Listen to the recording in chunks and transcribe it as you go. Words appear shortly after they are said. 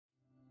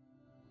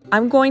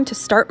I'm going to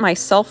start my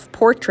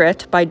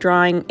self-portrait by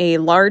drawing a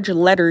large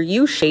letter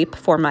U shape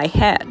for my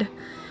head.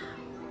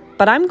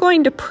 But I'm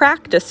going to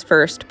practice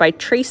first by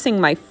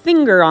tracing my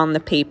finger on the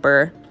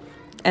paper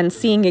and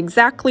seeing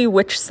exactly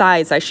which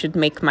size I should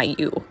make my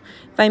U.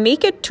 If I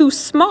make it too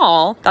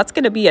small, that's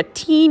going to be a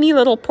teeny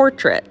little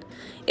portrait.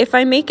 If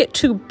I make it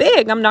too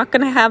big, I'm not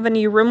going to have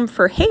any room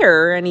for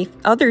hair or any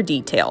other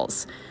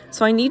details.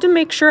 So I need to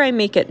make sure I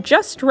make it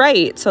just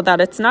right so that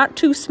it's not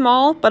too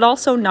small, but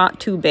also not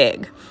too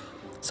big.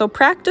 So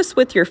practice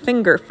with your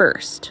finger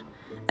first,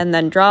 and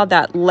then draw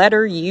that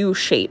letter U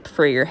shape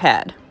for your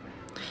head.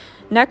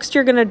 Next,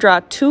 you're going to draw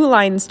 2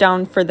 lines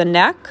down for the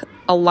neck,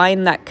 a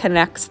line that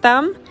connects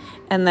them,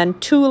 and then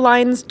 2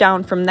 lines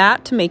down from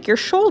that to make your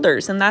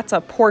shoulders, and that's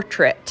a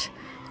portrait.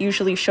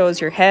 Usually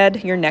shows your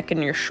head, your neck,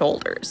 and your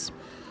shoulders.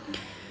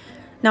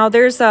 Now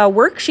there's a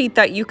worksheet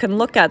that you can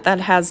look at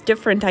that has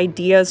different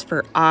ideas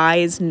for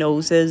eyes,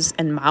 noses,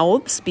 and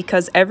mouths,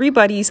 because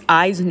everybody's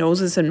eyes,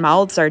 noses, and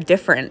mouths are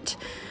different.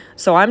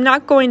 So I'm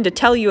not going to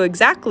tell you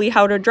exactly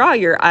how to draw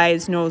your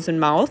eyes, nose,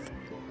 and mouth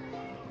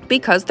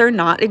because they're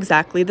not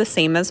exactly the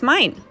same as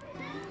mine.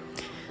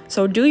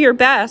 So do your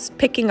best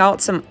picking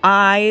out some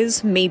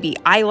eyes, maybe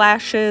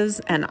eyelashes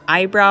and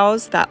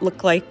eyebrows that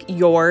look like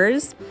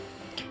yours.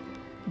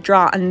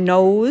 Draw a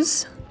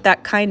nose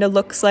that kind of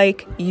looks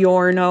like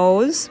your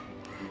nose.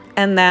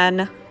 And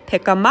then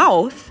pick a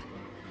mouth,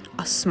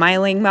 a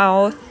smiling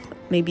mouth.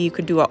 Maybe you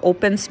could do an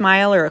open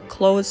smile or a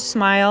closed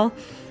smile.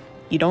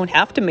 You don't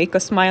have to make a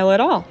smile at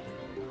all.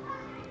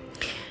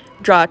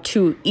 Draw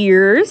 2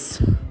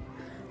 ears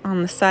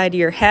on the side of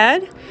your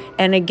head.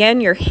 And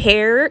again, your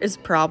hair is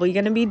probably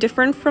going to be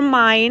different from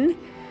mine.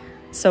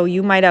 So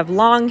you might have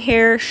long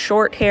hair,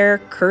 short hair,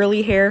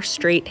 curly hair,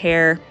 straight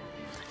hair.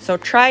 So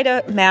try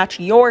to match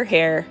your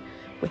hair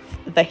with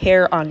the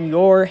hair on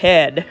your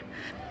head.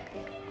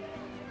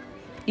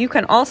 You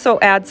can also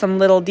add some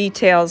little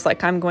details,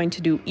 like I'm going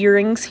to do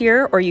earrings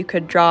here, or you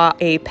could draw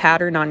a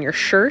pattern on your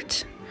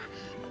shirt.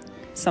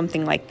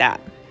 Something like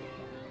that.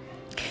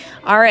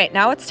 All right,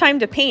 now it's time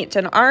to paint,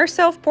 and our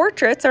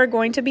self-portraits are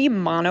going to be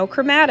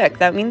monochromatic.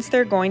 That means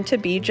they're going to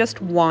be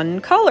just one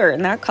color,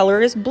 and that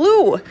color is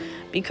blue,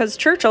 because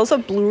Churchill's a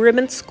blue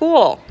ribbon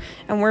school,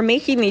 and we're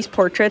making these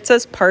portraits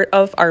as part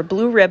of our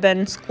blue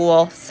ribbon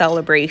school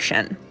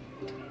celebration.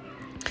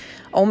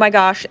 Oh my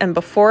gosh, and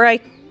before I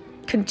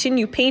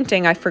continue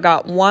painting, I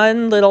forgot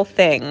one little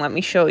thing. Let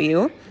me show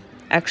you.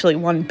 Actually,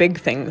 one big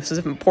thing. This is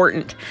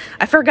important.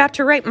 I forgot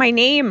to write my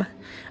name.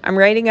 I'm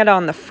writing it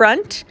on the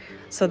front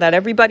so that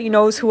everybody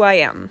knows who I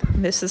am,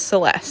 Mrs.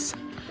 Celeste.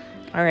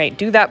 All right,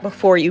 do that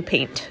before you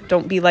paint.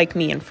 Don't be like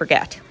me and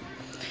forget.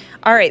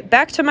 All right,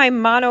 back to my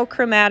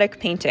monochromatic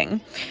painting.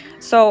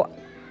 So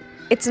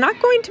it's not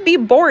going to be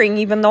boring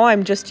even though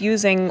I'm just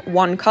using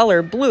one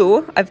color,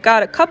 blue. I've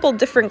got a couple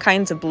different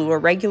kinds of blue, a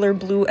regular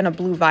blue and a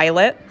blue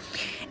violet.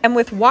 And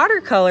with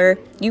watercolor,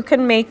 you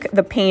can make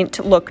the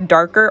paint look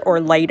darker or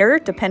lighter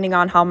depending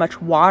on how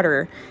much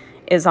water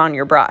is on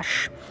your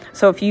brush.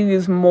 So if you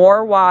use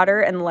more water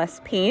and less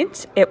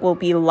paint, it will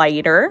be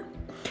lighter.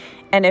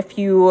 And if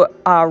you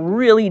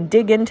really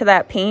dig into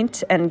that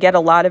paint and get a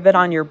lot of it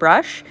on your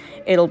brush,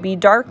 it'll be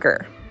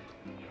darker.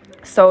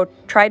 So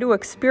try to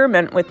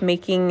experiment with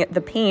making the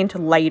paint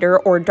lighter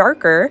or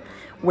darker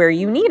where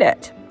you need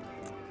it.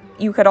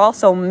 You could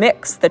also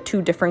mix the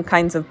 2 different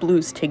kinds of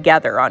blues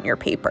together on your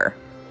paper.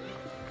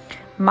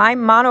 My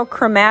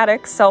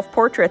monochromatic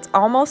self-portrait's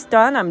almost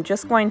done. I'm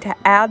just going to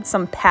add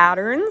some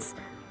patterns.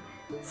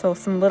 So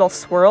some little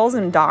swirls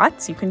and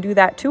dots. You can do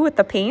that too with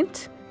the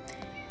paint.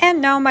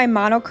 And now my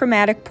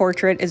monochromatic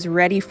portrait is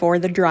ready for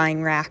the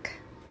drying rack.